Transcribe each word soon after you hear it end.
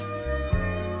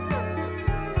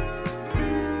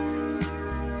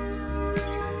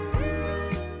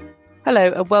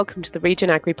Hello and welcome to the Regen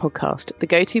Agri podcast, the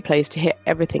go-to place to hear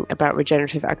everything about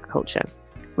regenerative agriculture.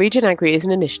 Regen Agri is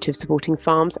an initiative supporting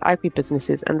farms,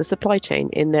 agribusinesses and the supply chain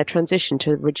in their transition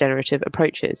to regenerative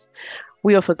approaches.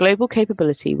 We offer global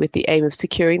capability with the aim of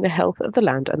securing the health of the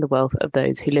land and the wealth of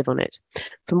those who live on it.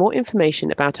 For more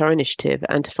information about our initiative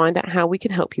and to find out how we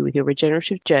can help you with your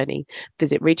regenerative journey,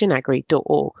 visit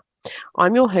regenagri.org.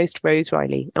 I'm your host, Rose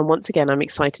Riley, and once again, I'm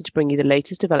excited to bring you the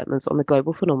latest developments on the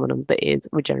global phenomenon that is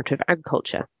regenerative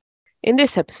agriculture. In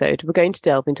this episode, we're going to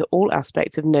delve into all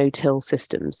aspects of no-till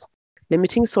systems.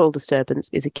 Limiting soil disturbance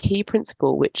is a key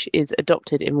principle which is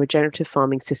adopted in regenerative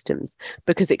farming systems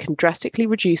because it can drastically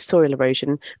reduce soil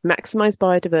erosion, maximise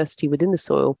biodiversity within the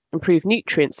soil, improve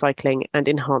nutrient cycling, and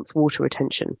enhance water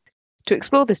retention. To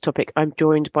explore this topic, I'm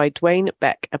joined by Dwayne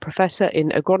Beck, a professor in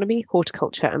agronomy,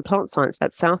 horticulture and plant science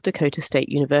at South Dakota State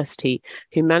University,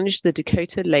 who managed the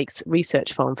Dakota Lakes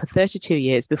Research Farm for 32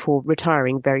 years before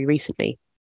retiring very recently.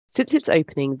 Since its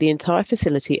opening, the entire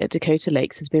facility at Dakota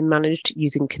Lakes has been managed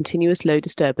using continuous low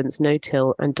disturbance,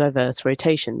 no-till and diverse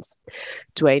rotations.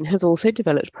 Dwayne has also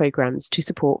developed programs to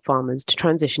support farmers to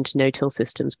transition to no-till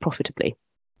systems profitably.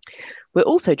 We're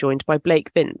also joined by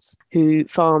Blake Vince, who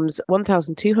farms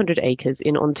 1,200 acres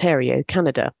in Ontario,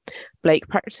 Canada. Blake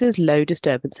practices low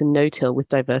disturbance and no-till with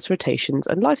diverse rotations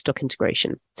and livestock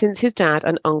integration. Since his dad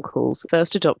and uncles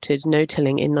first adopted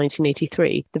no-tilling in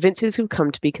 1983, the Vinces have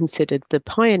come to be considered the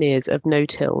pioneers of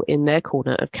no-till in their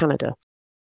corner of Canada.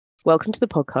 Welcome to the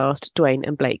podcast, Dwayne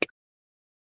and Blake.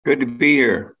 Good to be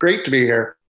here. Great to be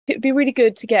here. It would be really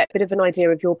good to get a bit of an idea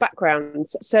of your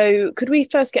backgrounds. So could we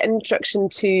first get an introduction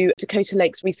to Dakota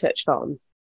Lakes Research Farm?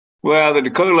 Well, the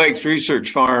Dakota Lakes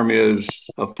Research Farm is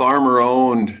a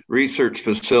farmer-owned research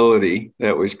facility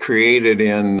that was created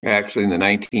in the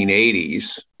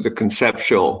 1980s. The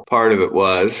conceptual part of it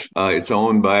was it's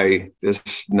owned by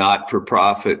this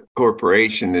not-for-profit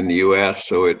corporation in the U.S.,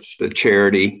 so it's the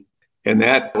charity. And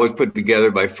that was put together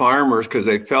by farmers because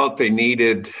they felt they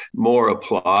needed more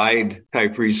applied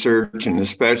type research. And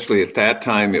especially at that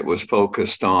time, it was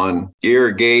focused on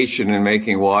irrigation and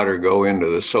making water go into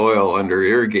the soil under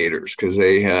irrigators because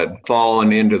they had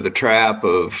fallen into the trap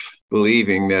of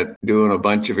believing that doing a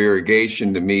bunch of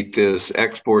irrigation to meet this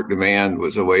export demand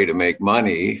was a way to make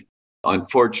money.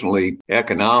 Unfortunately,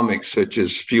 economics such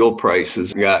as fuel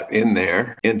prices got in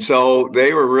there. And so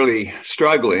they were really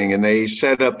struggling, and they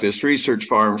set up this research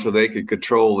farm so they could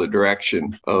control the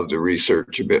direction of the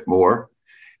research a bit more.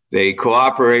 They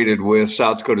cooperated with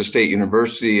South Dakota State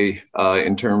University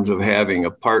in terms of having a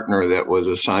partner that was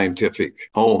a scientific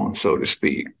home, so to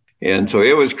speak. And so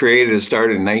it was created and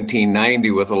started in 1990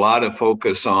 with a lot of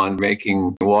focus on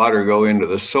making water go into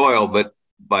the soil, but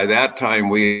by that time,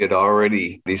 we had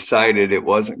already decided it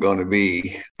wasn't going to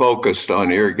be focused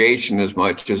on irrigation as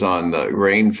much as on the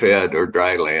rain-fed or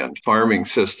dry land farming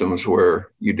systems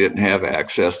where you didn't have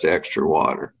access to extra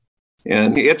water.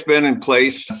 And it's been in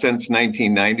place since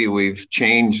 1990. We've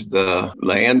changed the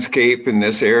landscape in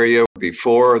this area.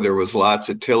 Before, there was lots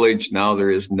of tillage. Now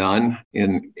there is none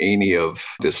in any of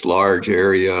this large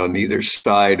area on either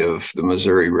side of the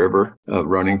Missouri River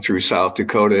running through South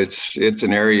Dakota. It's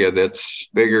an area that's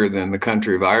bigger than the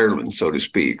country of Ireland, so to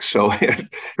speak. So it's a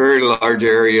very large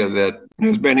area that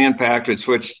has been impacted,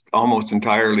 switched almost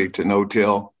entirely to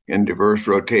no-till and diverse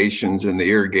rotations, and the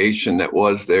irrigation that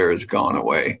was there has gone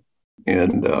away.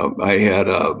 And I had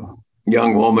a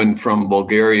young woman from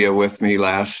Bulgaria with me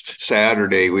last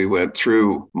Saturday. We went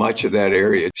through much of that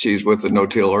area. She's with the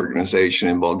no-till organization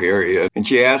in Bulgaria. And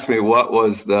she asked me what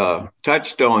was the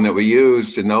touchstone that we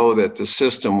used to know that the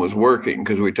system was working,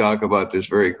 because we talk about this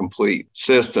very complete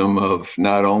system of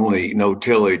not only no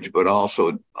tillage, but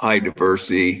also high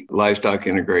diversity, livestock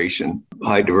integration,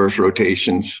 high diverse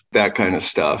rotations, that kind of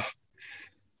stuff.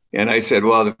 And I said,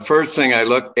 well, the first thing I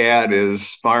look at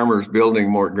is farmers building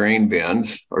more grain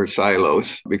bins or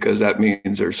silos, because that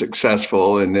means they're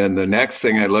successful. And then the next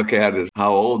thing I look at is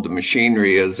how old the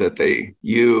machinery is that they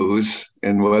use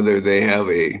and whether they have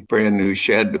a brand new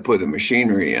shed to put the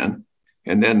machinery in.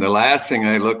 And then the last thing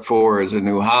I look for is a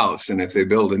new house. And if they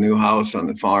build a new house on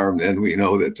the farm, then we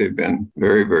know that they've been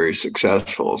very, very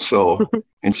successful. So,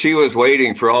 and she was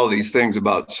waiting for all these things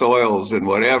about soils and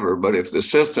whatever. But if the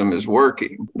system is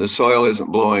working, the soil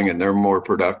isn't blowing and they're more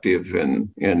productive and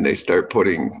they start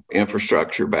putting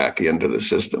infrastructure back into the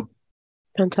system.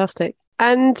 Fantastic.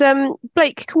 And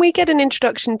Blake, can we get an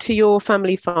introduction to your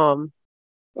family farm?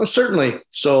 Well, certainly.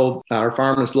 So our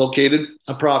farm is located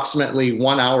approximately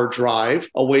 1 hour drive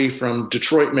away from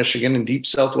Detroit, Michigan, in deep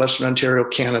southwestern Ontario,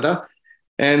 Canada.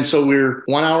 And so we're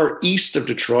 1 hour east of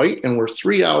Detroit, and we're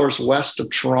 3 hours west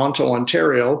of Toronto,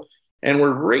 Ontario. And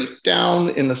we're right down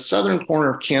in the southern corner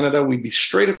of Canada. We'd be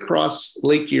straight across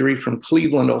Lake Erie from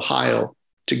Cleveland, Ohio,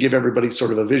 to give everybody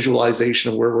sort of a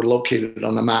visualization of where we're located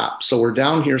on the map. So we're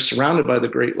down here surrounded by the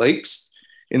Great Lakes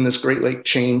in this Great Lake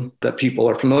chain that people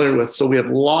are familiar with. So we have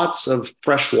lots of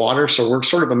fresh water. So we're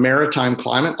sort of a maritime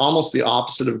climate, almost the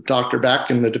opposite of Dr.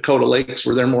 Beck in the Dakota Lakes,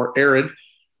 where they're more arid.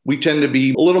 We tend to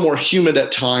be a little more humid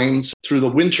at times through the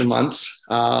winter months.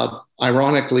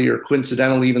 Ironically or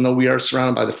coincidentally, even though we are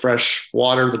surrounded by the fresh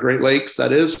water, the Great Lakes,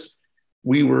 that is,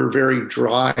 we were very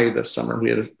dry this summer. We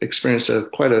had experienced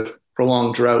quite a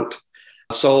prolonged drought.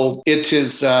 So it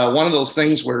is one of those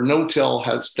things where no-till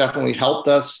has definitely helped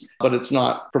us, but it's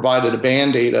not provided a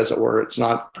Band-Aid, as it were. It's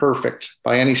not perfect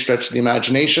by any stretch of the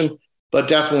imagination, but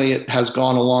definitely it has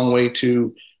gone a long way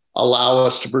to allow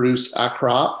us to produce a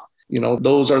crop.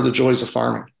 Those are the joys of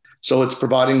farming. So it's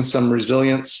providing some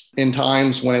resilience in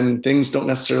times when things don't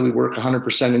necessarily work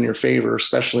 100% in your favor,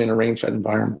 especially in a rain-fed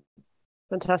environment.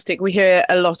 Fantastic. We hear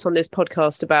a lot on this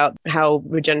podcast about how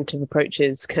regenerative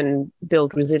approaches can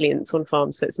build resilience on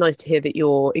farms. So it's nice to hear that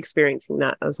you're experiencing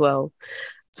that as well.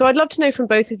 So I'd love to know from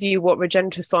both of you what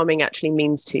regenerative farming actually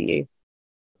means to you.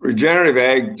 Regenerative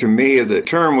ag, to me, is a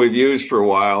term we've used for a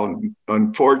while.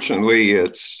 Unfortunately,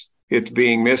 it's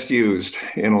being misused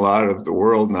in a lot of the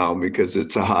world now because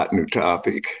it's a hot new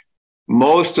topic.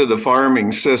 Most of the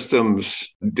farming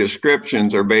systems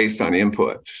descriptions are based on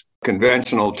inputs.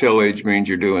 Conventional tillage means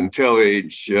you're doing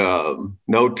tillage.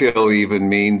 No-till even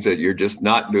means that you're just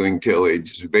not doing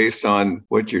tillage. It's based on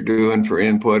what you're doing for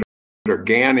input.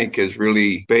 Organic is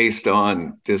really based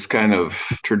on this kind of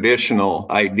traditional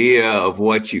idea of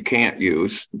what you can't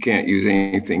use. You can't use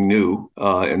anything new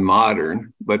and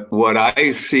modern. But what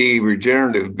I see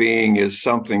regenerative being is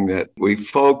something that we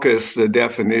focus the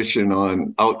definition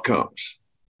on outcomes.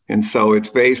 And so it's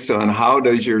based on how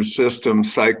does your system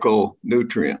cycle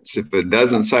nutrients. If it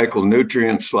doesn't cycle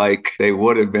nutrients like they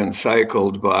would have been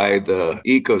cycled by the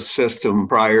ecosystem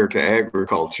prior to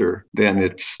agriculture, then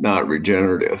it's not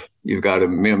regenerative. You've got to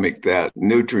mimic that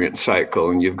nutrient cycle,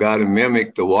 and you've got to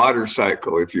mimic the water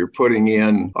cycle. If you're putting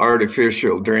in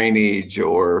artificial drainage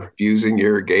or using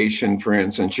irrigation, for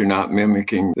instance, you're not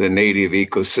mimicking the native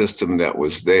ecosystem that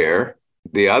was there.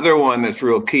 The other one that's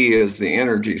real key is the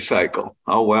energy cycle.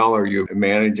 How well are you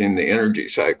managing the energy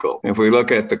cycle? If we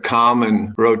look at the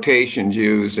common rotations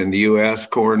used in the U.S.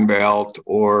 Corn Belt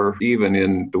or even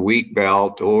in the Wheat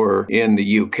Belt or in the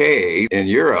U.K. and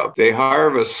Europe, they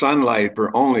harvest sunlight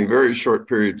for only very short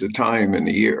periods of time in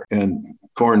the year. And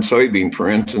corn, soybean, for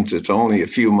instance, it's only a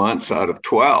few months out of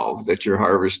 12 that you're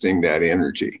harvesting that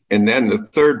energy. And then the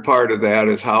third part of that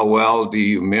is how well do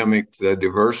you mimic the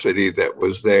diversity that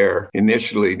was there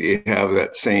initially? Do you have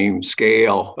that same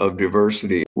scale of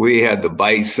diversity? We had the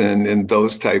bison and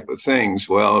those type of things.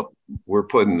 Well, we're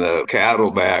putting the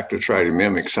cattle back to try to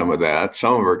mimic some of that.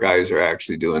 Some of our guys are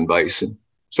actually doing bison.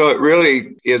 So it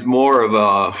really is more of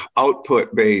a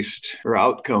output-based or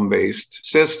outcome-based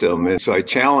system. And so I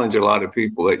challenge a lot of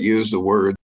people that use the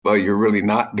word, well, you're really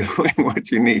not doing what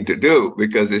you need to do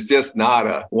because it's just not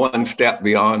a one step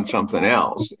beyond something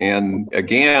else. And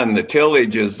again, the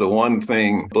tillage is the one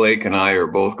thing Blake and I are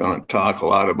both going to talk a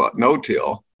lot about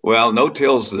no-till. Well,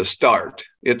 no-till's the start.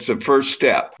 It's the first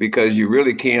step because you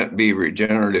really can't be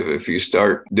regenerative if you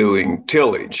start doing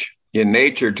tillage. In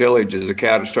nature, tillage is a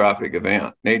catastrophic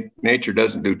event. Nature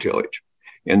doesn't do tillage.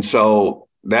 And so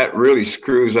that really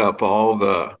screws up all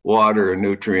the water and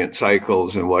nutrient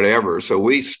cycles and whatever. So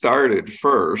we started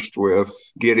first with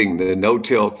getting the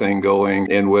no-till thing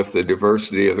going and with the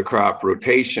diversity of the crop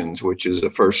rotations, which is the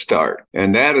first start.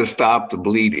 And that has stopped the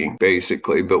bleeding,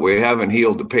 basically, but we haven't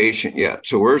healed the patient yet.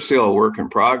 So we're still a work in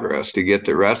progress to get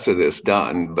the rest of this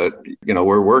done. But,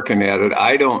 we're working at it.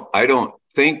 I don't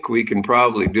think we can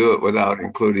probably do it without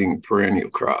including perennial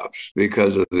crops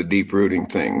because of the deep rooting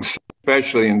things,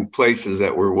 especially in places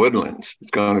that were woodlands.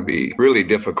 It's going to be really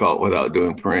difficult without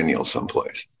doing perennial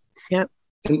someplace. Yeah.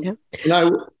 And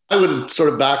I would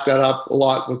sort of back that up a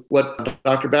lot with what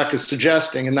Dr. Beck is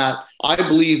suggesting, in that I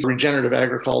believe regenerative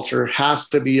agriculture has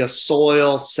to be a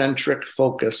soil-centric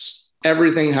focus.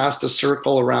 Everything has to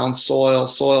circle around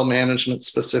soil management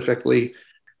specifically.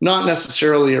 Not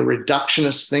necessarily a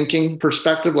reductionist thinking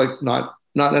perspective, like not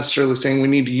necessarily saying we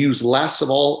need to use less of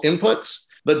all inputs,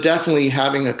 but definitely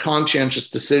having a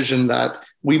conscientious decision that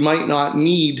we might not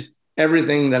need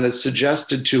everything that is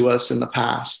suggested to us in the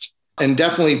past. And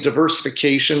definitely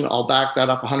diversification, I'll back that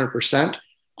up 100%.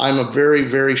 I'm a very,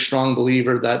 very strong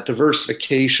believer that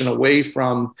diversification away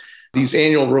from these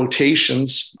annual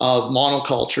rotations of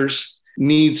monocultures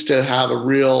needs to have a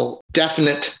real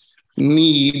definite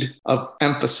need of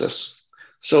emphasis.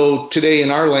 So today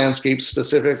in our landscape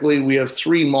specifically, we have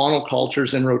 3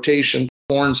 monocultures in rotation: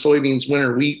 corn, soybeans,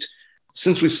 winter wheat.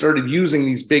 Since we started using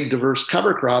these big diverse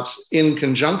cover crops in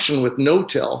conjunction with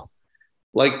no-till,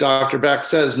 like Dr. Beck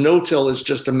says, no-till is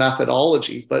just a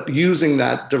methodology, but using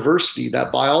that diversity,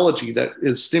 that biology that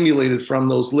is stimulated from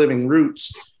those living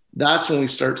roots, that's when we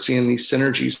start seeing these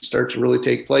synergies start to really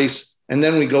take place. And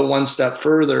then we go one step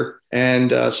further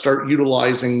and start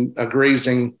utilizing a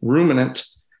grazing ruminant,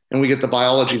 and we get the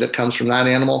biology that comes from that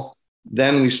animal.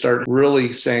 Then we start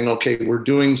really saying, okay, we're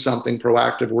doing something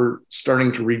proactive. We're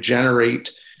starting to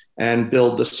regenerate and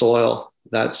build the soil.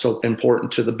 That's so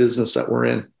important to the business that we're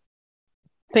in.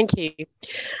 Thank you.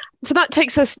 So that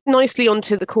takes us nicely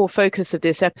onto the core focus of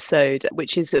this episode,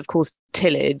 which is, of course,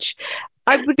 tillage.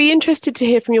 I would be interested to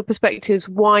hear from your perspectives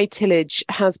why tillage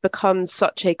has become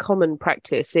such a common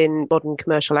practice in modern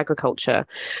commercial agriculture,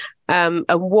 and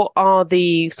what are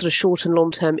the sort of short and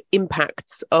long-term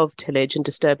impacts of tillage and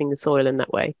disturbing the soil in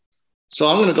that way? So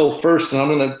I'm going to go first, and I'm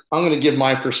going to give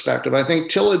my perspective. I think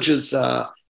tillage is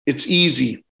it's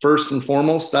easy. First and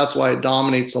foremost, that's why it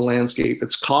dominates the landscape.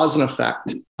 It's cause and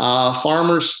effect.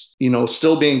 Farmers,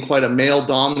 still being quite a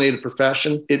male-dominated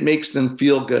profession, it makes them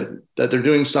feel good that they're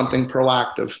doing something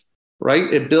proactive, right?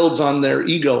 It builds on their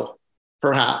ego,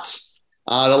 perhaps.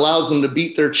 It allows them to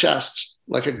beat their chest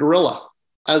like a gorilla.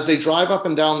 As they drive up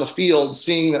and down the field,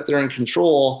 seeing that they're in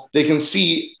control, they can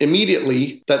see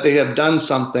immediately that they have done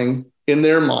something in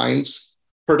their minds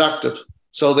productive.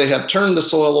 So they have turned the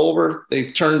soil over,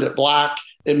 they've turned it black.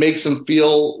 It makes them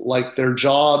feel like their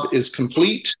job is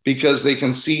complete because they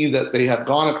can see that they have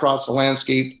gone across the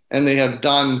landscape and they have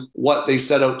done what they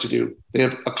set out to do. They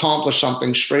have accomplished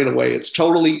something straight away. It's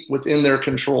totally within their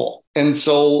control. And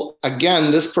so,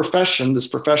 again, this profession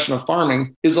of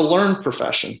farming is a learned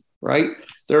profession, right?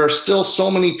 There are still so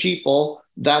many people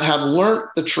that have learned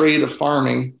the trade of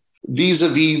farming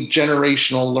vis-a-vis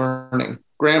generational learning.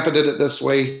 Grandpa did it this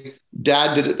way.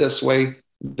 Dad did it this way.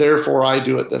 Therefore, I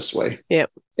do it this way.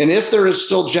 Yep. And if there is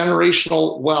still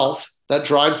generational wealth that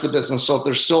drives the business, so if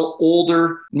there's still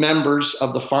older members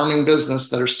of the farming business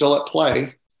that are still at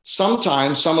play,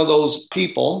 sometimes some of those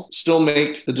people still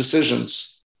make the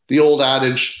decisions. The old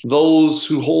adage, those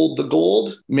who hold the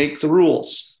gold make the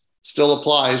rules, still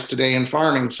applies today in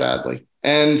farming, sadly.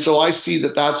 And so I see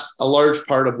that that's a large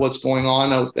part of what's going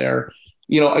on out there.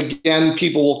 Again,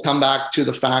 people will come back to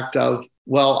the fact of,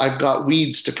 well, I've got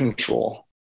weeds to control.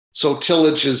 So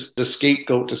tillage is the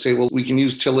scapegoat to say, well, we can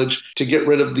use tillage to get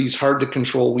rid of these hard to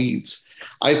control weeds.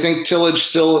 I think tillage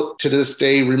still to this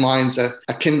day remains a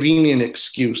convenient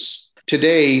excuse.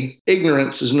 Today,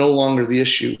 ignorance is no longer the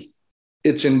issue.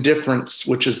 It's indifference,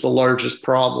 which is the largest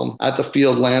problem at the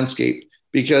field landscape,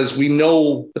 because we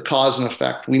know the cause and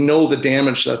effect. We know the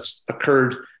damage that's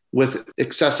occurred with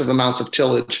excessive amounts of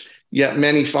tillage. Yet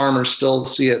many farmers still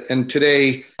see it. And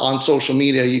today on social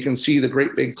media, you can see the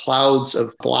great big clouds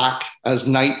of black as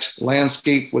night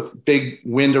landscape with big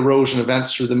wind erosion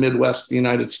events through the Midwest, the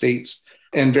United States,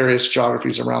 and various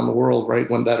geographies around the world, right,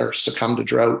 when that are succumbed to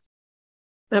drought.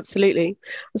 Absolutely.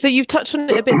 So you've touched on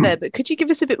it a bit there, but could you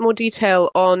give us a bit more detail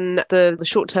on the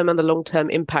short-term and the long-term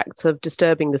impacts of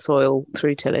disturbing the soil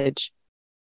through tillage?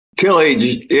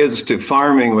 Tillage is to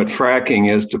farming what fracking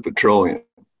is to petroleum.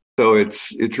 So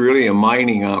it's really a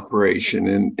mining operation.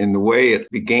 And the way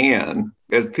it began,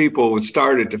 as people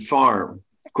started to farm,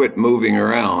 quit moving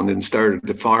around and started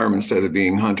to farm instead of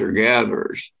being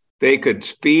hunter-gatherers, they could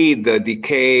speed the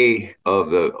decay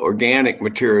of the organic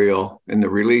material and the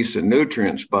release of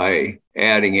nutrients by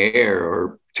adding air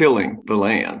or tilling the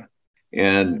land.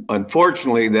 And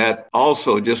unfortunately, that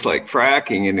also, just like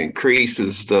fracking, it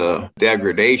increases the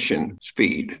degradation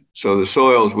speed. So the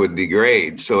soils would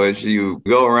degrade. So as you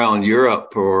go around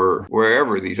Europe or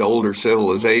wherever, these older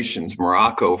civilizations,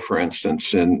 Morocco, for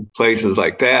instance, and places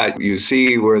like that, you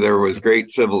see where there was great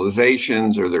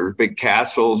civilizations or there were big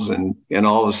castles, and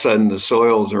all of a sudden the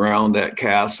soils around that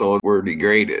castle were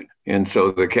degraded. And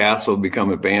so the castle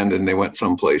become abandoned. They went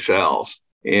someplace else.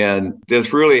 And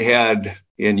this really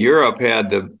in Europe had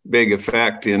the big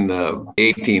effect in the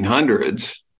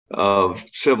 1800s of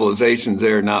civilizations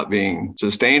there not being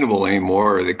sustainable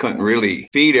anymore. They couldn't really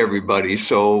feed everybody.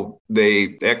 So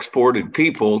they exported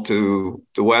people to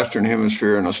the Western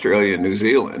Hemisphere and Australia and New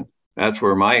Zealand. That's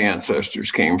where my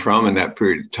ancestors came from in that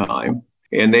period of time.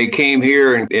 And they came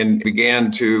here and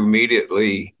began to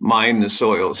immediately mine the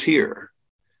soils here.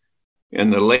 In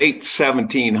the late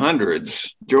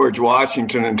 1700s, George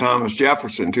Washington and Thomas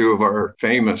Jefferson, two of our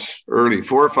famous early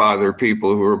forefather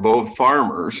people who were both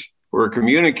farmers, were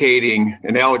communicating,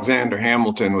 and Alexander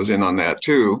Hamilton was in on that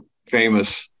too,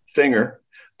 famous singer.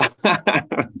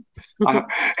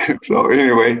 So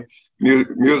anyway,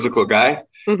 musical guy.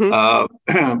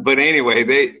 But anyway,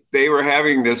 they were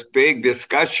having this big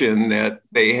discussion that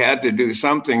they had to do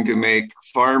something to make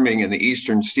farming in the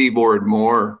eastern seaboard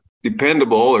more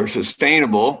dependable or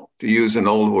sustainable, to use an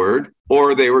old word,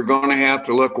 or they were going to have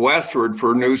to look westward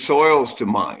for new soils to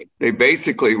mine. They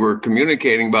basically were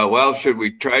communicating about, well, should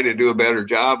we try to do a better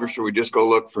job or should we just go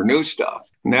look for new stuff?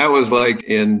 And that was like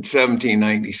in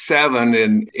 1797.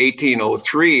 In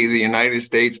 1803, the United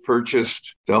States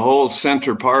purchased the whole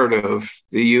center part of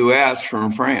the U.S.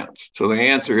 from France. So the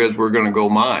answer is we're going to go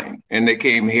mine. And they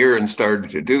came here and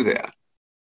started to do that.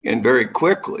 And very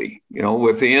quickly,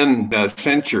 within a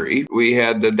century, we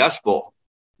had the Dust Bowl,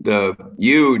 the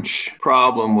huge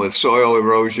problem with soil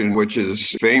erosion, which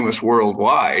is famous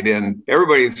worldwide. And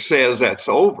everybody says that's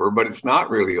over, but it's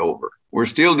not really over. We're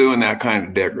still doing that kind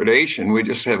of degradation. We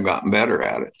just have gotten better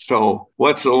at it. So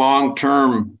what's the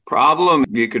long-term problem?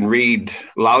 You can read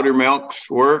Loudermilk's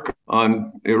work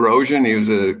on erosion. He was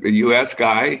a U.S.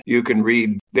 guy. You can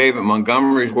read David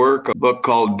Montgomery's work, a book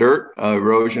called Dirt,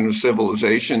 Erosion of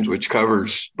Civilizations, which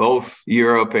covers both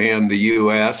Europe and the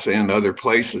U.S. and other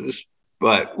places.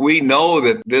 But we know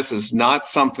that this is not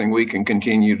something we can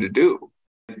continue to do.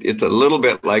 It's a little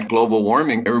bit like global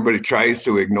warming. Everybody tries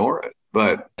to ignore it.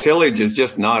 But tillage is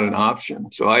just not an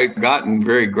option. So I've gotten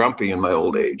very grumpy in my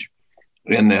old age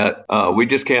in that we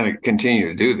just can't continue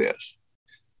to do this.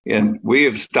 And we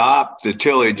have stopped the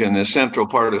tillage in the central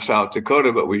part of South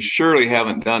Dakota, but we surely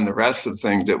haven't done the rest of the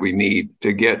things that we need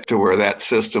to get to where that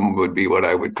system would be what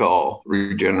I would call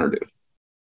regenerative.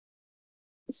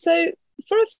 So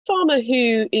for a farmer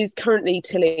who is currently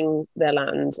tilling their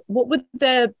land, what would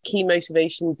their key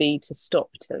motivation be to stop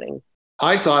tilling?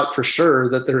 I thought for sure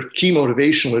that their key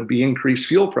motivation would be increased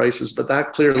fuel prices, but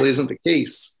that clearly isn't the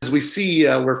case. As we see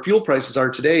where fuel prices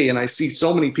are today, and I see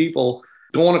so many people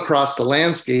going across the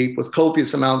landscape with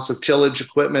copious amounts of tillage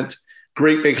equipment,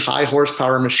 great big high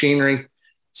horsepower machinery.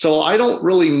 So I don't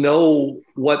really know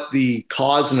what the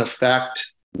cause and effect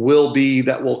will be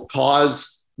that will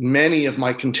cause many of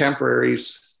my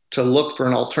contemporaries to look for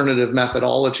an alternative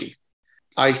methodology.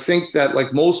 I think that,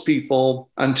 like most people,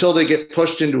 until they get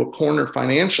pushed into a corner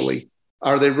financially,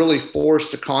 are they really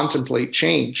forced to contemplate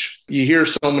change? You hear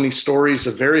so many stories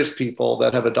of various people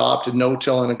that have adopted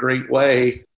no-till in a great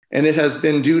way, and it has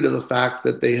been due to the fact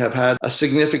that they have had a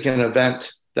significant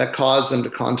event that caused them to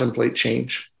contemplate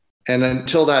change. And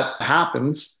until that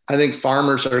happens, I think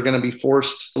farmers are going to be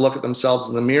forced to look at themselves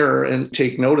in the mirror and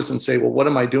take notice and say, well, what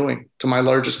am I doing to my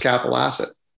largest capital asset?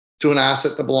 To an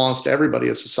asset that belongs to everybody,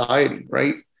 a society,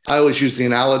 right? I always use the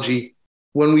analogy,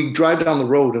 when we drive down the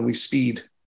road and we speed,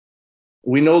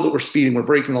 we know that we're speeding, we're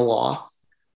breaking the law.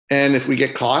 And if we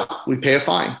get caught, we pay a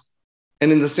fine.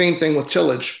 And in the same thing with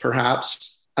tillage,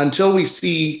 perhaps, until we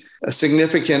see a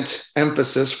significant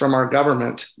emphasis from our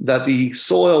government that the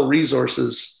soil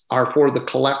resources are for the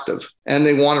collective and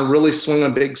they want to really swing a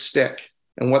big stick.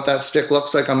 And what that stick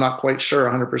looks like, I'm not quite sure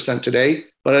 100% today.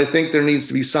 But I think there needs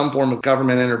to be some form of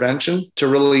government intervention to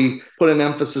really put an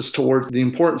emphasis towards the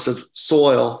importance of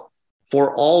soil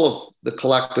for all of the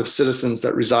collective citizens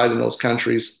that reside in those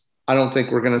countries. I don't think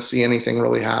we're going to see anything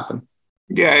really happen.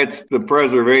 Yeah, it's the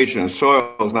preservation of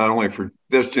soils, not only for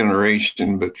this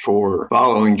generation, but for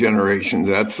following generations.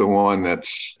 That's the one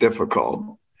that's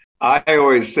difficult. I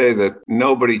always say that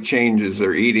nobody changes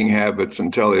their eating habits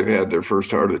until they've had their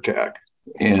first heart attack.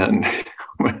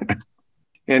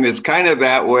 And it's kind of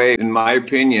that way, in my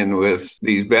opinion, with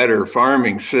these better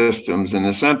farming systems in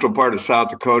the central part of South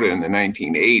Dakota in the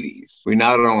 1980s. We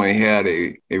not only had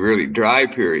a really dry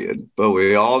period, but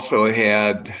we also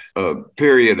had a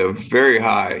period of very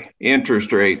high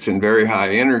interest rates and very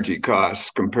high energy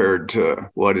costs compared to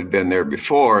what had been there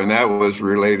before. And that was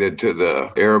related to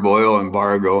the Arab oil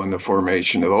embargo and the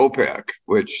formation of OPEC,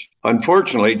 which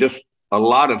unfortunately just a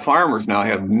lot of farmers now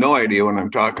have no idea what I'm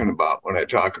talking about when I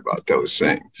talk about those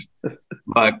things.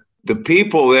 But the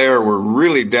people there were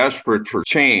really desperate for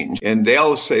change, and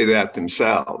they'll say that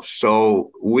themselves.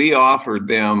 So we offered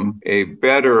them a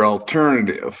better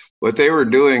alternative. What they were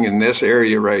doing in this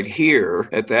area right here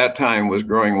at that time was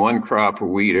growing one crop of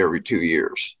wheat every 2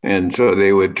 years. And so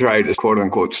they would try to, quote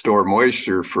unquote, store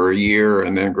moisture for a year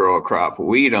and then grow a crop of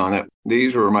wheat on it.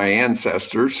 These were my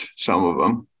ancestors, some of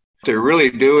them. What they're really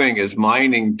doing is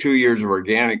mining 2 years of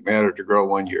organic matter to grow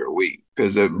 1 year of wheat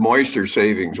because the moisture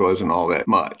savings wasn't all that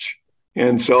much.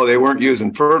 And so they weren't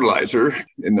using fertilizer.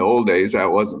 In the old days, that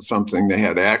wasn't something they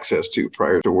had access to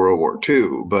prior to World War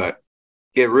II. But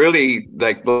it really,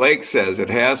 like Blake says, it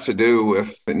has to do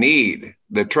with the need.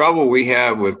 The trouble we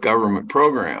have with government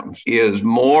programs is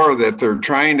more that they're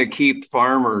trying to keep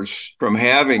farmers from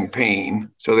having pain.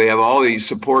 So they have all these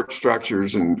support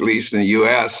structures, and at least in the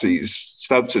U.S., these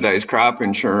subsidized crop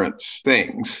insurance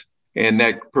things. And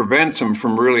that prevents them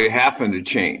from really having to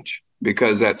change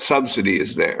because that subsidy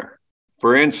is there.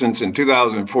 For instance, in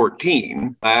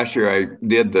 2014, last year I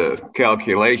did the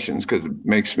calculations because it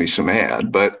makes me so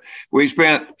mad, but we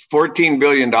spent $14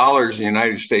 billion in the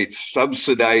United States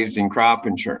subsidizing crop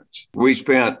insurance. We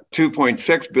spent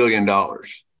 $2.6 billion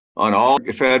on all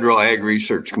federal ag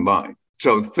research combined.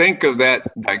 So think of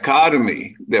that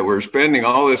dichotomy that we're spending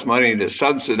all this money to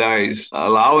subsidize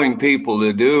allowing people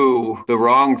to do the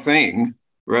wrong thing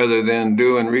rather than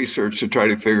doing research to try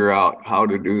to figure out how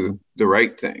to do the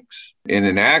right things. And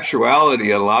in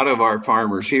actuality, a lot of our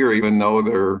farmers here, even though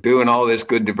they're doing all this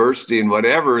good diversity and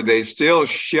whatever, they still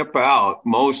ship out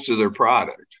most of their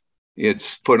product.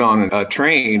 It's put on a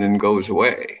train and goes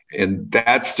away. And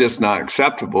that's just not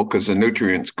acceptable because the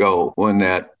nutrients go when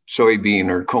that soybean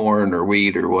or corn or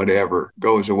wheat or whatever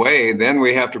goes away. Then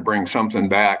we have to bring something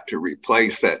back to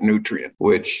replace that nutrient,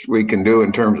 which we can do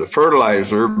in terms of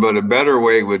fertilizer, but a better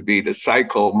way would be to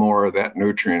cycle more of that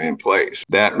nutrient in place.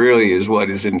 That really is what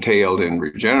is entailed in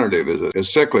regenerative, is a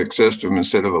cyclic system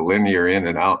instead of a linear in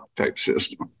and out type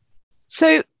system.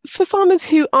 So for farmers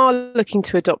who are looking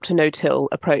to adopt a no-till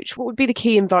approach, what would be the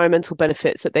key environmental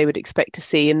benefits that they would expect to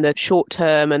see in the short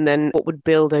term, and then what would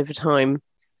build over time?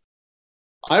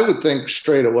 I would think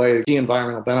straight away the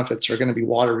environmental benefits are going to be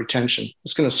water retention.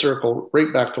 It's going to circle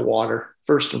right back to water,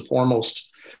 first and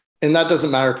foremost. And that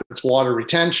doesn't matter if it's water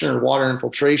retention or water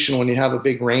infiltration when you have a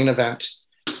big rain event,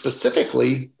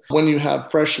 specifically when you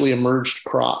have freshly emerged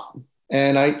crop.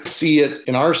 And I see it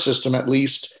in our system, at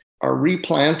least, our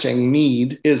replanting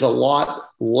need is a lot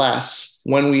less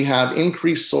when we have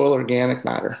increased soil organic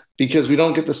matter because we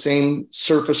don't get the same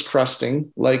surface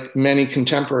crusting like many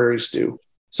contemporaries do.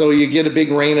 So you get a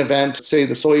big rain event, say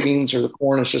the soybeans or the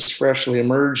corn is just freshly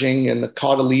emerging and the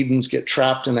cotyledons get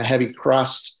trapped in a heavy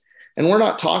crust. And we're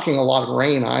not talking a lot of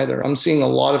rain either. I'm seeing a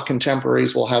lot of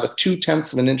contemporaries will have a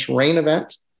 0.2 of an inch rain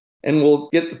event and will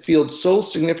get the field so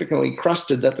significantly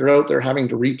crusted that they're out there having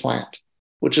to replant,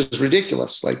 which is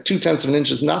ridiculous. Like 0.2 of an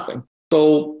inch is nothing.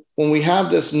 So when we have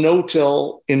this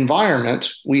no-till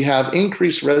environment, we have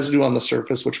increased residue on the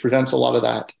surface, which prevents a lot of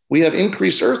that. We have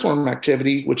increased earthworm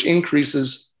activity, which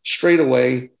increases straight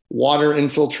away water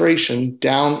infiltration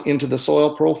down into the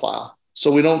soil profile.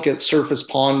 So we don't get surface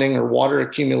ponding or water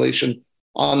accumulation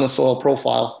on the soil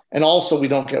profile. And also we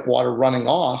don't get water running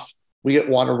off, we get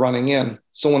water running in.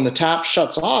 So when the tap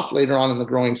shuts off later on in the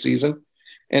growing season,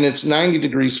 and it's 90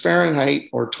 degrees Fahrenheit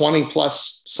or 20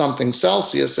 plus something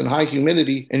Celsius and high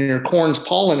humidity, and your corn's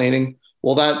pollinating,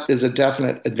 well, that is a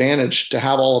definite advantage to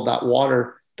have all of that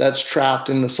water that's trapped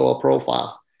in the soil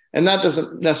profile. And that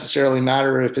doesn't necessarily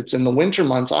matter if it's in the winter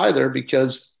months either,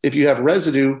 because if you have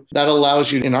residue, that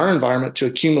allows you in our environment to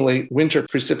accumulate winter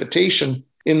precipitation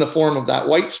in the form of that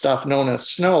white stuff known as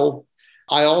snow.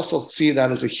 I also see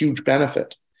that as a huge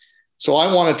benefit. So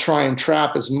I want to try and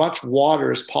trap as much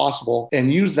water as possible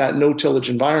and use that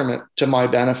no-tillage environment to my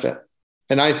benefit.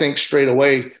 And I think straight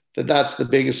away that that's the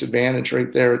biggest advantage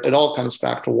right there. It all comes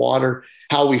back to water,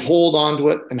 how we hold onto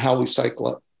it and how we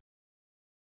cycle it.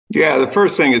 Yeah, the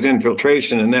first thing is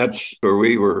infiltration, and that's where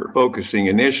we were focusing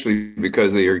initially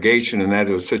because of the irrigation, and that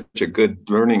was such a good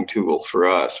learning tool for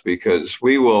us because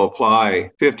we will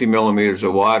apply 50 millimeters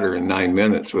of water in 9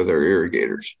 minutes with our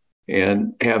irrigators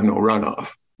and have no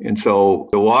runoff. And so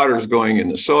the water is going in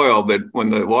the soil, but when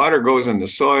the water goes in the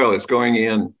soil, it's going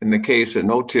in the case of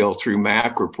no-till, through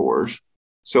macropores.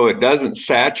 So it doesn't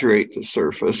saturate the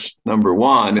surface, number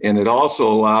one, and it also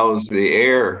allows the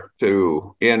air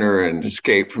to enter and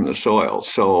escape from the soil.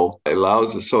 So it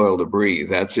allows the soil to breathe.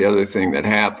 That's the other thing that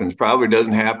happens. Probably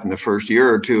doesn't happen the first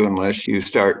year or two unless you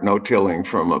start no-tilling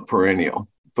from a perennial.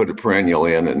 Put a perennial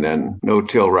in and then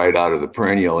no-till right out of the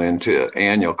perennial into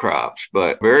annual crops.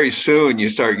 But very soon you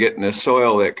start getting a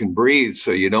soil that can breathe,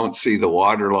 so you don't see the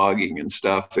waterlogging and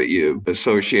stuff that you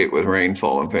associate with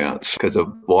rainfall events because the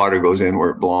water goes in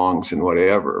where it belongs and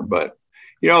whatever. But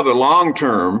the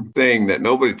long-term thing that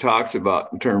nobody talks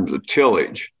about in terms of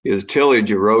tillage is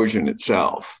tillage erosion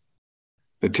itself.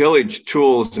 The tillage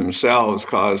tools themselves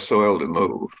cause soil to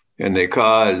move, and they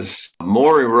cause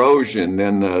more erosion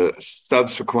than the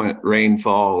subsequent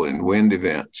rainfall and wind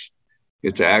events.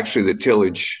 It's actually the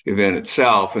tillage event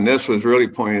itself. And this was really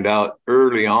pointed out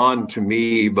early on to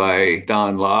me by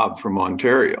Don Lobb from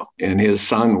Ontario. And his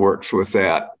son works with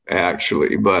that,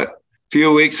 actually. But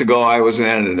few weeks ago, I was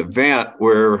at an event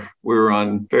where we were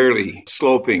on fairly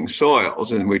sloping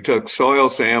soils, and we took soil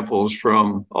samples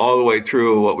from all the way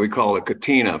through what we call a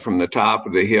katina, from the top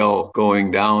of the hill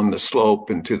going down the slope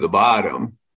and to the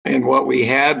bottom. And what we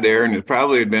had there, and it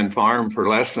probably had been farmed for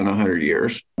less than 100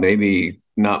 years, maybe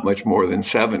not much more than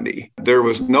 70. There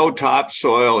was no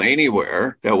topsoil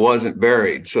anywhere that wasn't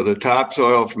buried. So the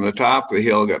topsoil from the top of the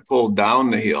hill got pulled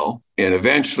down the hill, and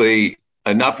eventually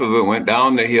enough of it went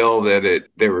down the hill that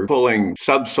they were pulling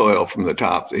subsoil from the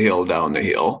top of the hill down the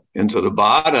hill. And so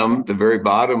the very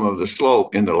bottom of the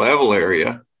slope in the level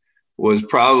area was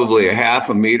probably a half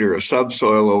a meter of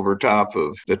subsoil over top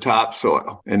of the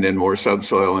topsoil, and then more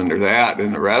subsoil under that.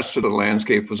 And the rest of the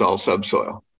landscape was all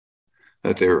subsoil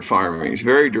that they were farming. It's a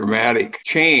very dramatic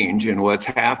change in what's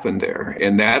happened there.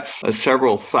 And that's a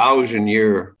several thousand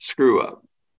year screw up.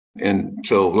 And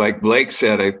so, like Blake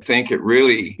said, I think it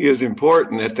really is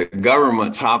important that the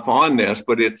governments hop on this,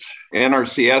 but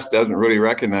NRCS doesn't really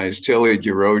recognize tillage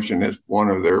erosion as one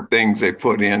of their things they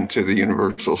put into the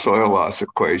universal soil loss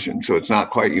equation. So it's not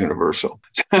quite universal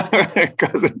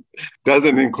because it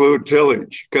doesn't include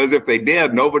tillage. Because if they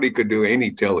did, nobody could do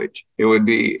any tillage. It would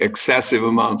be excessive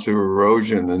amounts of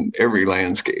erosion in every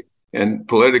landscape. And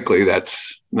politically,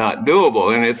 that's not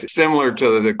doable. And it's similar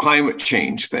to the climate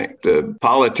change thing. The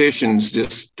politicians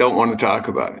just don't want to talk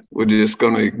about it. We're just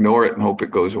going to ignore it and hope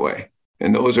it goes away.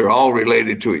 And those are all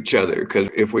related to each other, because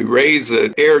if we raise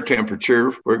the air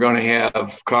temperature, we're going to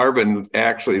have carbon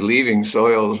actually leaving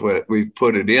soils where we've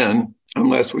put it in,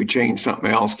 unless we change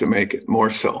something else to make it more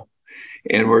so.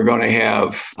 And we're going to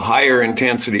have higher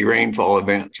intensity rainfall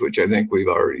events, which I think we've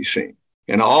already seen.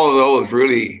 And all of those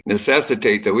really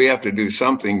necessitate that we have to do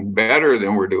something better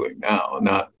than we're doing now,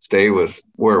 not stay with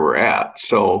where we're at.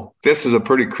 So this is a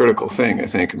pretty critical thing, I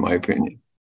think, in my opinion.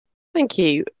 Thank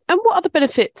you. And what other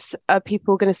benefits are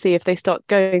people going to see if they start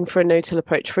going for a no-till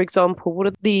approach? For example, what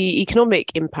are the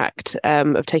economic impact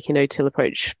of taking a no-till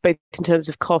approach, both in terms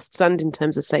of costs and in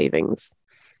terms of savings?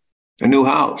 A new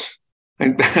house.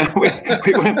 And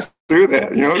we went through that,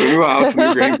 the new house,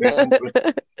 new grandparents.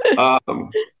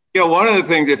 One of the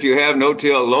things, if you have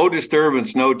no-till, low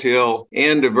disturbance no-till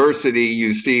and diversity,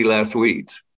 you see less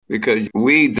weeds, because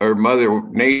weeds are Mother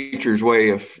Nature's way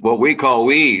of what we call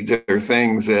weeds are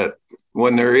things that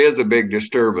when there is a big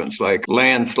disturbance like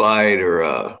landslide or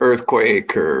a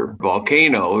earthquake or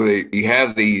volcano, you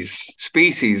have these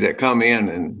species that come in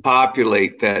and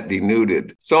populate that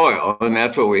denuded soil. And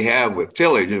that's what we have with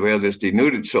tillage, is we have this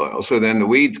denuded soil. So then the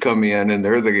weeds come in, and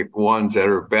they're the ones that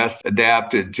are best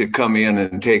adapted to come in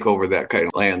and take over that kind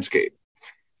of landscape.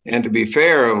 And to be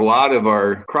fair, a lot of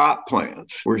our crop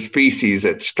plants were species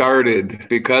that started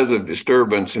because of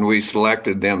disturbance, and we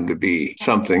selected them to be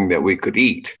something that we could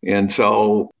eat. And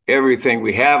so everything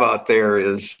we have out there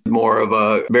is more of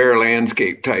a bare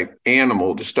landscape type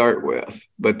animal to start with.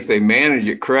 But if they manage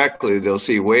it correctly, they'll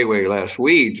see way, way less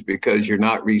weeds, because you're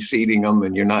not reseeding them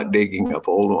and you're not digging up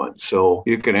old ones. So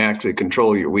you can actually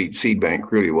control your weed seed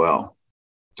bank really well.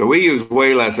 So we use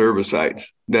way less herbicides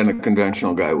than a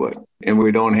conventional guy would. And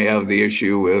we don't have the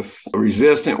issue with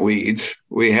resistant weeds.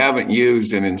 We haven't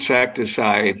used an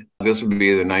insecticide. This would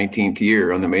be the 19th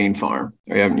year on the main farm.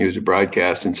 We haven't used a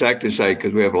broadcast insecticide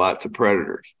because we have lots of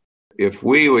predators. If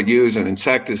we would use an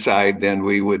insecticide, then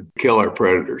we would kill our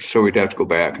predators. So we'd have to go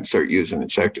back and start using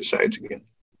insecticides again.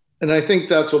 And I think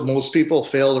that's what most people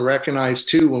fail to recognize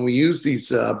too when we use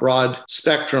these broad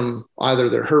spectrum, either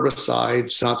they're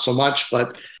herbicides, not so much,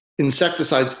 but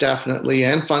insecticides definitely,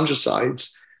 and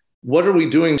fungicides. What are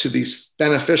we doing to these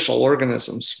beneficial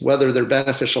organisms, whether they're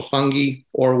beneficial fungi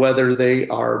or whether they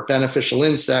are beneficial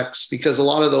insects? Because a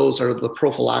lot of those are the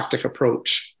prophylactic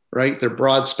approach, right? They're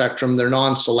broad spectrum, they're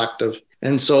non-selective.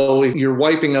 And so you're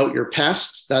wiping out your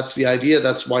pests. That's the idea.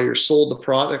 That's why you're sold the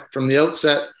product from the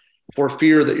outset, for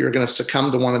fear that you're going to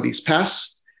succumb to one of these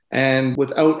pests, and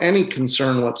without any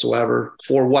concern whatsoever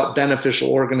for what beneficial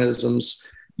organisms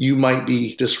you might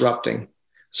be disrupting.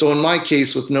 So in my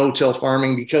case with no-till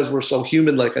farming, because we're so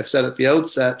humid, like I said at the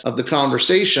outset of the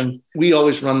conversation, we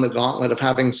always run the gauntlet of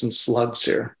having some slugs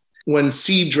here. When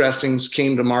seed dressings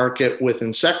came to market with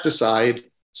insecticide,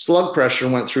 slug pressure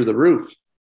went through the roof.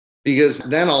 Because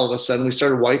then all of a sudden we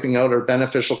started wiping out our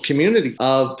beneficial community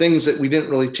of things that we didn't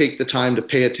really take the time to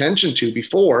pay attention to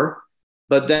before.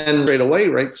 But then right away,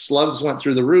 right, slugs went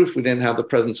through the roof. We didn't have the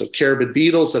presence of carabid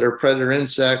beetles that are predator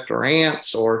insect, or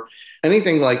ants or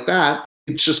anything like that.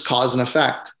 It's just cause and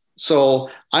effect.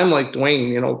 So I'm like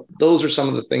Dwayne, those are some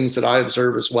of the things that I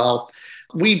observe as well.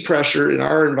 Weed pressure in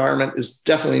our environment is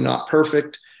definitely not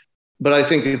perfect, but I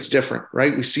think it's different,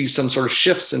 right? We see some sort of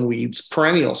shifts in weeds,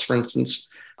 perennials, for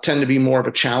instance. tend to be more of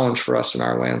a challenge for us in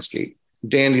our landscape.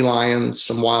 Dandelions,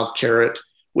 some wild carrot,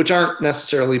 which aren't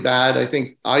necessarily bad. I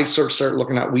think I sort of start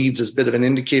looking at weeds as a bit of an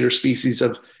indicator species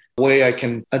of a way I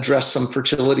can address some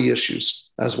fertility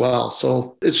issues as well.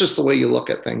 So it's just the way you look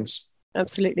at things.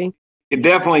 Absolutely. You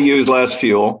definitely use less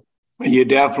fuel. You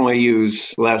definitely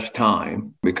use less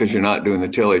time because you're not doing the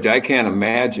tillage. I can't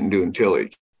imagine doing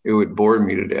tillage. It would bore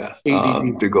me to death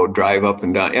to go drive up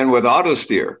and down. And with auto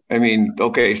steer, I mean,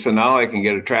 okay, so now I can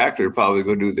get a tractor to probably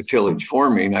go do the tillage for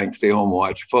me and I can stay home and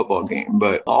watch a football game.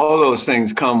 But all those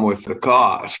things come with the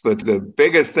cost. But the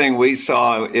biggest thing we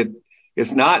saw,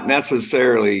 it's not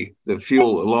necessarily the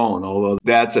fuel alone, although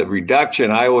that's a reduction.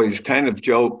 I always kind of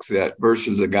joke that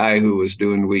versus a guy who was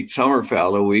doing wheat summer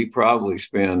fallow, we probably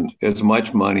spend as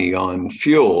much money on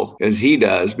fuel as he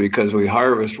does because we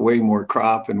harvest way more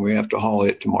crop and we have to haul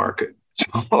it to market.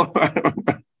 So,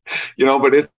 but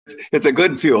it's a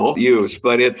good fuel use,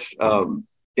 but it's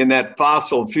in that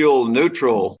fossil fuel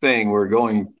neutral thing we're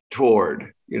going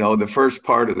toward. The first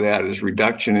part of that is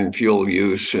reduction in fuel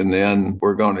use, and then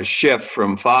we're going to shift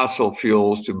from fossil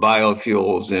fuels to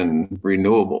biofuels and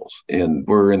renewables. And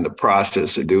we're in the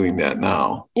process of doing that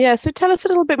now. Yeah, so tell us a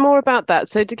little bit more about that.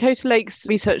 So Dakota Lakes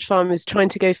Research Farm is trying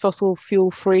to go fossil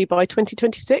fuel free by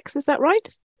 2026, is that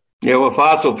right? Yeah, well,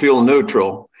 fossil fuel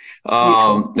neutral.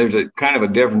 There's a kind of a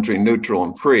difference between neutral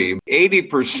and free.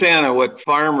 80% of what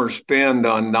farmers spend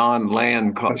on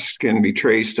non-land costs can be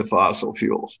traced to fossil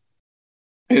fuels.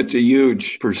 It's a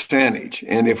huge percentage.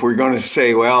 And if we're going to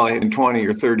say, well, in 20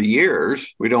 or 30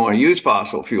 years, we don't want to use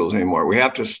fossil fuels anymore, we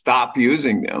have to stop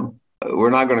using them. We're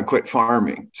not going to quit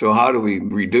farming. So how do we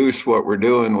reduce what we're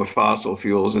doing with fossil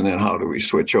fuels? And then how do we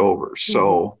switch over?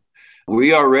 So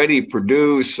we already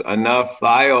produce enough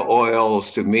bio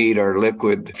oils to meet our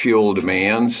liquid fuel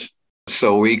demands.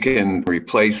 So we can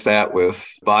replace that with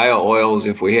bio oils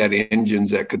if we had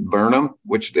engines that could burn them,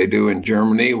 which they do in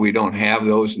Germany. We don't have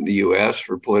those in the U.S.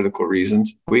 for political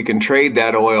reasons. We can trade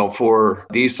that oil for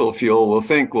diesel fuel. We'll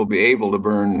think we'll be able to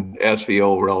burn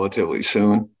SVO relatively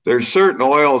soon. There's certain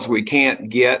oils we can't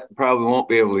get, probably won't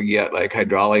be able to get, like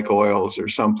hydraulic oils or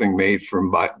something made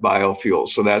from biofuels.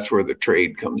 So that's where the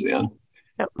trade comes in.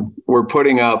 Yep. We're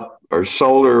putting up our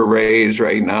solar arrays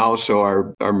right now. So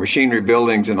our machinery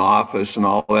buildings and office and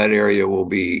all that area will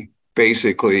be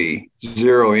basically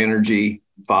zero energy,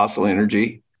 fossil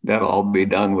energy. That'll all be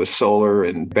done with solar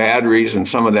and batteries. And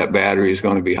some of that battery is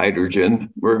going to be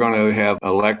hydrogen. We're going to have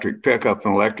electric pickup,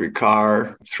 an electric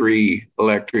car, 3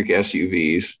 electric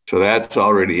SUVs. So that's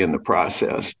already in the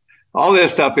process. All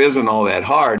this stuff isn't all that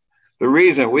hard. The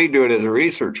reason we do it as a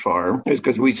research farm is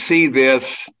because we see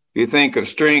this. You think of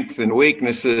strengths and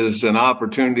weaknesses and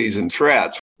opportunities and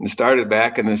threats. It started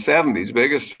back in the 70s.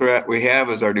 Biggest threat we have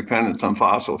is our dependence on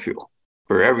fossil fuel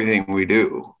for everything we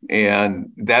do.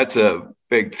 And that's a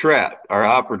big threat. Our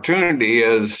opportunity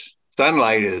is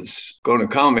sunlight is going to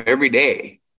come every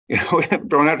day. We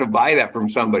don't have to buy that from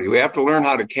somebody. We have to learn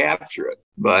how to capture it.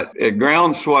 But at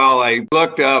Groundswell, I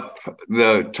looked up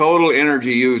the total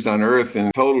energy used on Earth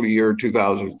in total year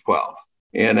 2012.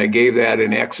 And I gave that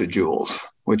in exajoules,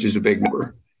 which is a big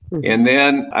number. And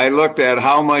then I looked at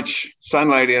how much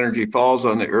sunlight energy falls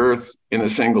on the Earth in a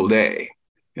single day.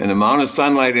 And the amount of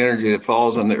sunlight energy that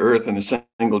falls on the Earth in a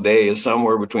single day is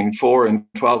somewhere between 400 and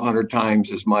 1,200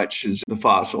 times as much as the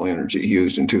fossil energy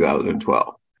used in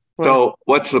 2012. Wow. So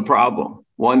what's the problem?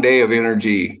 1 day of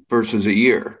energy versus a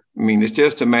year. I mean, it's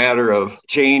just a matter of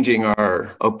changing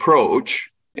our approach.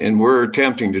 And we're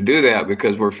attempting to do that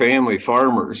because we're family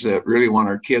farmers that really want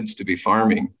our kids to be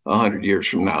farming 100 years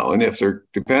from now. And if they're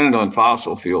dependent on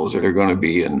fossil fuels, they're going to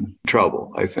be in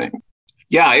trouble, I think.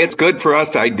 Yeah, it's good for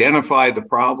us to identify the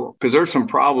problem because there's some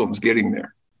problems getting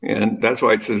there. And that's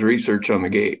why it says research on the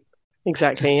gate.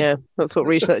 Exactly, yeah. That's what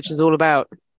research is all about.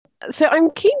 So I'm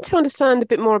keen to understand a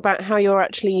bit more about how you're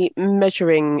actually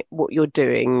measuring what you're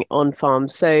doing on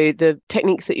farms. So the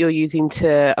techniques that you're using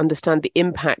to understand the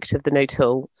impact of the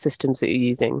no-till systems that you're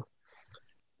using.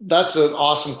 That's an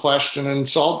awesome question. And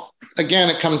so again,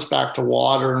 it comes back to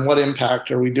water and what impact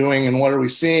are we doing and what are we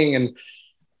seeing? And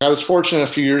I was fortunate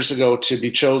a few years ago to be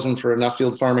chosen for a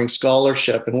Nuffield Farming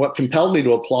Scholarship. And what compelled me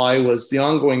to apply was the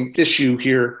ongoing issue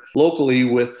here locally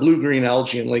with blue-green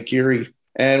algae in Lake Erie.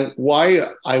 And why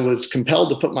I was compelled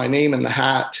to put my name in the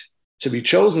hat to be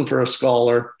chosen for a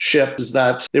scholarship is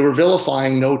that they were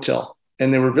vilifying no-till.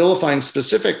 And they were vilifying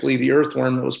specifically the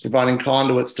earthworm that was providing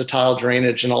conduits to tile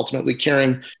drainage and ultimately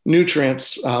carrying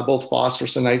nutrients, both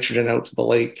phosphorus and nitrogen, out to the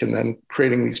lake and then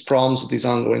creating these problems with these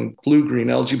ongoing blue-green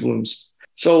algae blooms.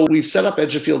 So we've set up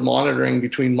edge of field monitoring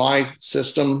between my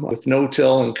system with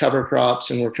no-till and cover crops,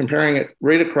 and we're comparing it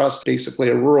right across basically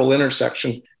a rural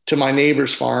intersection to my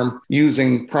neighbor's farm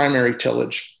using primary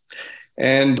tillage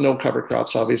and no cover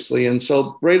crops, obviously. And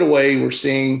so right away, we're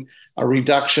seeing a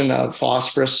reduction of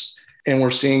phosphorus and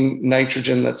we're seeing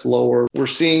nitrogen that's lower. We're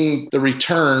seeing the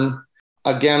return,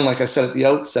 again, like I said at the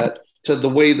outset, to the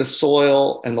way the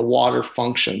soil and the water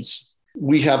functions.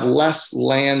 We have less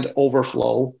land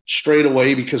overflow straight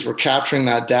away because we're capturing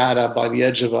that data by the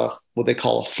edge of what they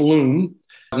call a flume.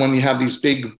 When you have these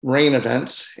big rain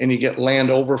events and you get land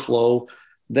overflow,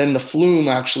 then the flume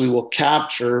actually will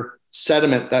capture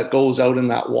sediment that goes out in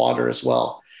that water as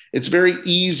well. It's very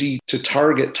easy to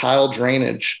target tile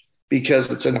drainage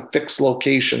because it's in a fixed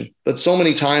location. But so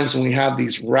many times when we have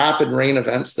these rapid rain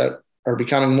events that are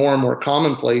becoming more and more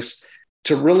commonplace,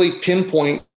 to really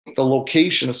pinpoint the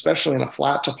location, especially in a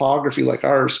flat topography like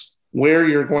ours, where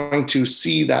you're going to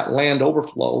see that land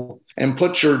overflow and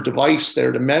put your device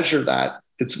there to measure that,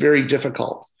 it's very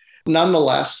difficult.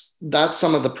 Nonetheless, that's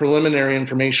some of the preliminary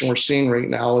information we're seeing right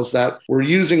now is that we're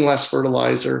using less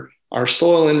fertilizer. Our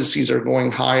soil indices are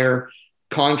going higher,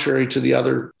 contrary to the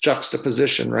other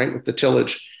juxtaposition, right, with the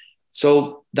tillage.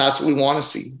 So that's what we want to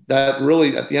see. That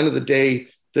really, at the end of the day,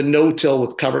 the no-till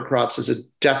with cover crops is a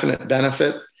definite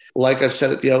benefit. Like I've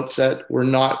said at the outset, we're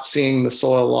not seeing the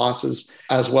soil losses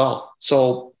as well.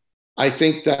 So I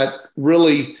think that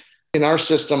really in our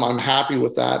system, I'm happy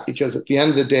with that because at the end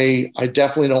of the day, I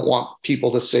definitely don't want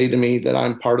people to say to me that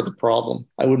I'm part of the problem.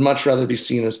 I would much rather be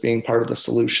seen as being part of the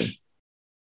solution.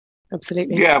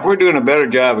 Absolutely. Yeah, if we're doing a better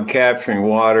job of capturing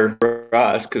water for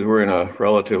us, because we're in a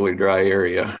relatively dry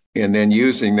area, and then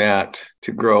using that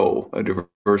to grow a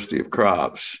diversity of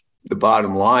crops, the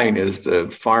bottom line is the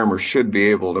farmer should be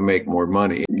able to make more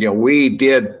money. We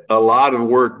did a lot of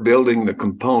work building the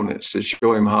components to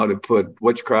show him how to put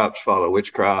which crops follow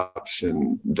which crops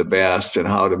and the best and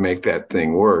how to make that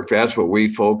thing work. That's what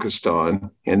we focused on,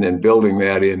 and then building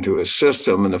that into a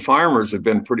system. And the farmers have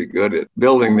been pretty good at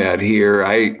building that here.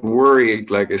 I worry,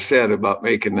 like I said, about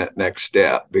making that next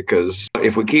step, because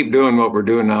if we keep doing what we're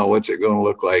doing now, what's it going to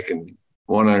look like in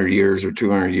 100 years or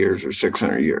 200 years or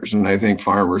 600 years? And I think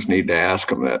farmers need to ask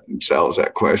themselves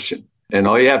that question. And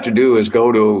all you have to do is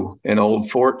go to an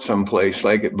old fort someplace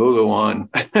like at Buluan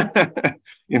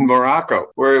in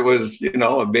Morocco, where it was,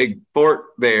 a big fort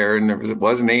there, and it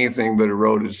wasn't anything but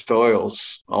eroded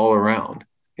soils all around.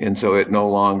 And so it no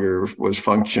longer was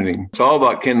functioning. It's all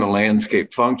about can the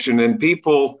landscape function, and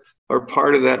people are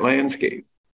part of that landscape.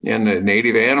 And the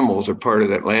native animals are part of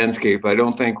that landscape. I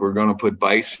don't think we're going to put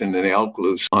bison and elk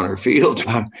loose on our fields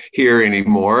here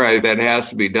anymore. That has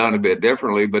to be done a bit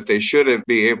differently, but they should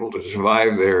be able to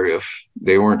survive there if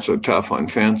they weren't so tough on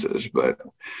fences. But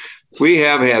we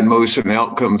have had moose and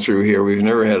elk come through here. We've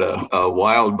never had a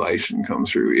wild bison come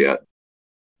through yet.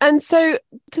 And so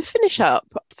to finish up,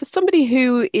 for somebody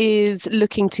who is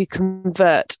looking to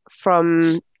convert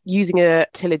from using a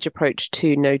tillage approach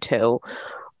to no-till,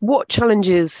 what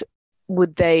challenges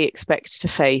would they expect to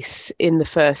face in the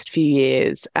first few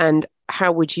years, and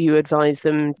how would you advise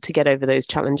them to get over those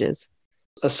challenges?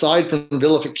 Aside from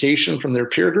vilification from their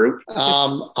peer group,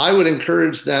 I would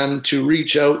encourage them to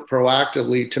reach out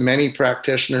proactively to many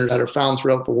practitioners that are found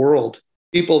throughout the world.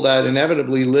 People that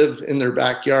inevitably live in their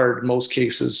backyard in most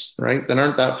cases, right? That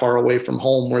aren't that far away from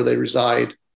home where they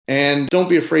reside. And don't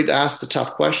be afraid to ask the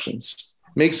tough questions.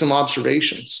 Make some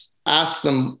observations. Ask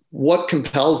them what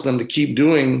compels them to keep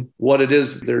doing what it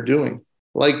is that they're doing.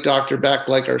 Like Dr. Beck,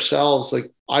 like ourselves,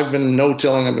 I've been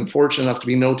no-tilling. I've been fortunate enough to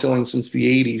be no-tilling since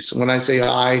the 80s. When I say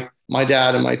my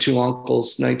dad and my two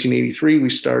uncles, 1983, we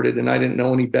started, and I didn't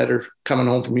know any better coming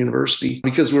home from university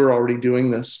because we were already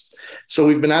doing this. So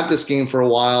we've been at this game for a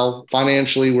while.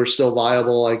 Financially, we're still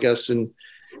viable, I guess. And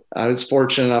I was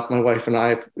fortunate enough, my wife and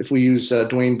I, if we use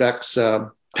Dwayne Beck's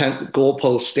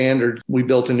goalpost standard, we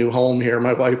built a new home here,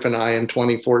 my wife and I, in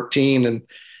 2014.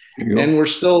 And we're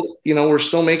still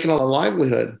making a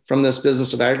livelihood from this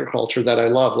business of agriculture that I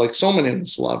love, like so many of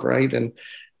us love, right? And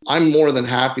I'm more than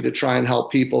happy to try and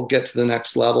help people get to the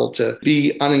next level, to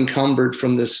be unencumbered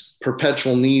from this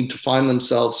perpetual need to find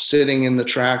themselves sitting in the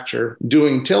tractor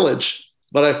doing tillage.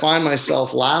 But I find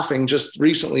myself laughing just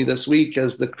recently this week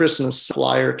as the Christmas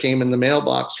flyer came in the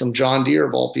mailbox from John Deere,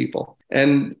 of all people.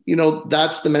 And,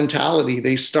 that's the mentality.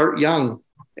 They start young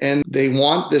and they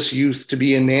want this youth to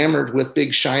be enamored with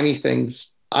big, shiny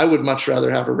things. I would much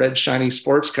rather have a red, shiny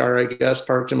sports car, I guess,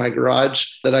 parked in my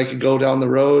garage that I could go down the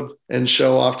road and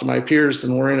show off to my peers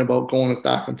than worrying about going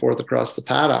back and forth across the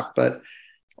paddock. But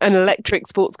an electric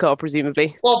sports car,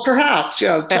 presumably. Well, perhaps,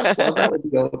 yeah, Tesla, that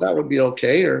would be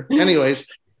okay. Or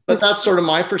anyways, but that's sort of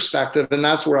my perspective. And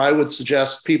that's where I would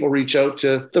suggest people reach out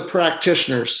to the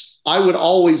practitioners. I would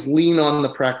always lean on the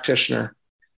practitioner.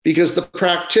 because the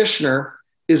practitioner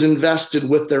is invested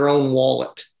with their own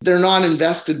wallet. They're not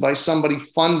invested by somebody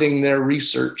funding their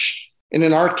research. And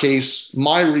in our case,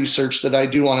 my research that I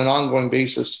do on an ongoing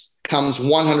basis comes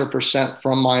 100%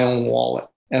 from my own wallet.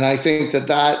 And I think that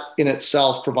that in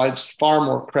itself provides far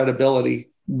more credibility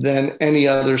than any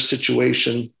other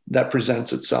situation that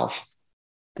presents itself.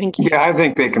 Thank you. Yeah, I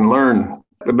think they can learn.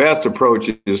 The best approach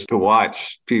is to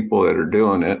watch people that are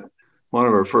doing it. One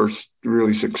of our first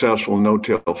really successful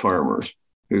no-till farmers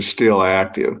who's still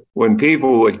active. When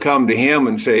people would come to him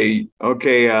and say,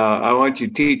 okay, I want you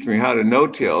to teach me how to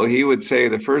no-till, he would say,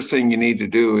 the first thing you need to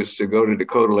do is to go to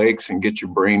Dakota Lakes and get your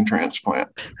brain transplant.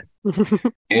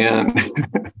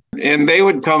 And they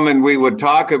would come and we would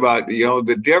talk about,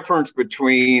 the difference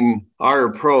between our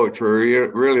approach.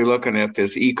 We're really looking at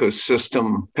this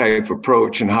ecosystem type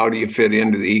approach and how do you fit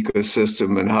into the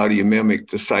ecosystem and how do you mimic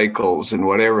the cycles and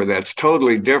whatever. That's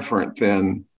totally different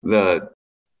than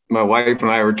my wife and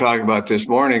I were talking about this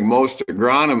morning. Most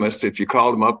agronomists, if you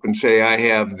called them up and say, I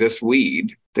have this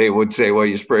weed, they would say, well,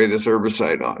 you spray this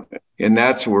herbicide on it. And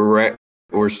that's where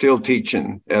we're still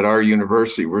teaching at our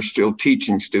university. We're still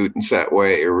teaching students that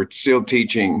way, or we're still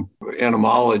teaching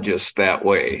entomologists that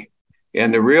way.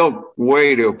 And the real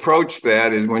way to approach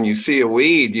that is when you see a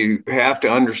weed, you have to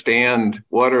understand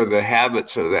what are the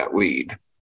habits of that weed.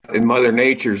 And Mother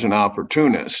Nature's an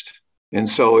opportunist. And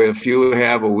so if you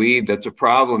have a weed that's a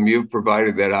problem, you've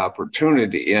provided that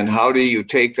opportunity. And how do you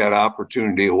take that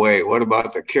opportunity away? What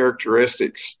about the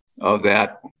characteristics of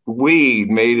that weed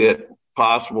made it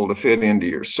possible to fit into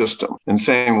your system? And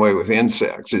same way with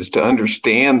insects, is to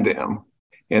understand them.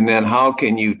 And then how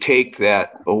can you take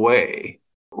that away?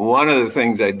 One of the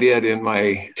things I did in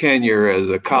my tenure as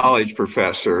a college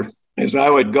professor is I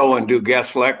would go and do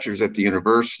guest lectures at the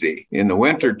university in the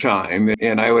wintertime.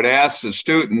 And I would ask the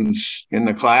students in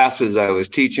the classes I was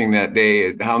teaching that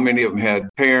day, how many of them had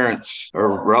parents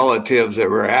or relatives that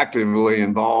were actively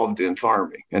involved in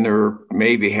farming. And there were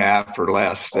maybe half or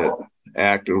less that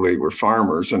actively were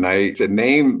farmers. And I said,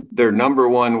 name their number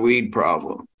one weed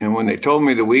problem. And when they told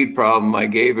me the weed problem, I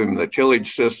gave them the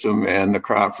tillage system and the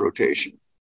crop rotation.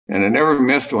 And I never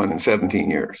missed one in 17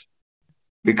 years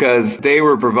because they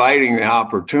were providing the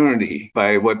opportunity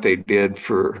by what they did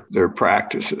for their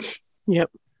practices.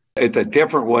 Yep. It's a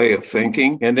different way of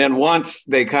thinking. And then once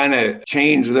they kind of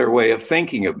change their way of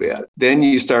thinking a bit, then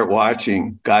you start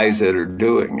watching guys that are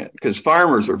doing it, because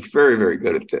farmers are very, very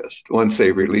good at this once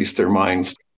they release their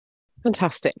minds.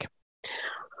 Fantastic.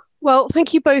 Well,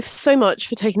 thank you both so much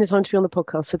for taking the time to be on the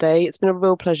podcast today. It's been a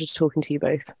real pleasure talking to you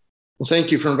both. Well,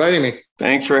 thank you for inviting me.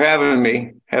 Thanks for having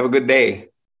me. Have a good day.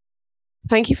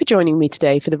 Thank you for joining me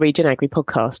today for the Regen Agri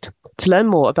podcast. To learn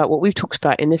more about what we've talked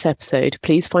about in this episode,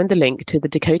 please find the link to the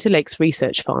Dakota Lakes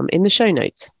Research Farm in the show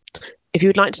notes. If you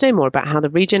would like to know more about how the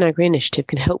Regen Agri initiative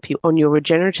can help you on your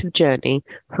regenerative journey,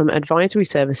 from advisory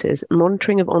services,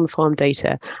 monitoring of on-farm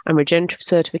data, and regenerative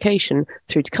certification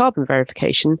through to carbon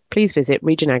verification, please visit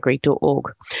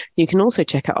regenagri.org. You can also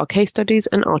check out our case studies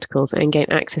and articles and gain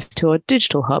access to our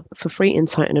digital hub for free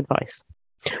insight and advice.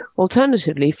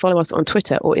 Alternatively, follow us on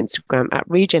Twitter or Instagram at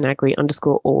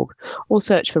regenagri_org or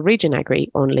search for Regen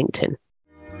Agri on LinkedIn.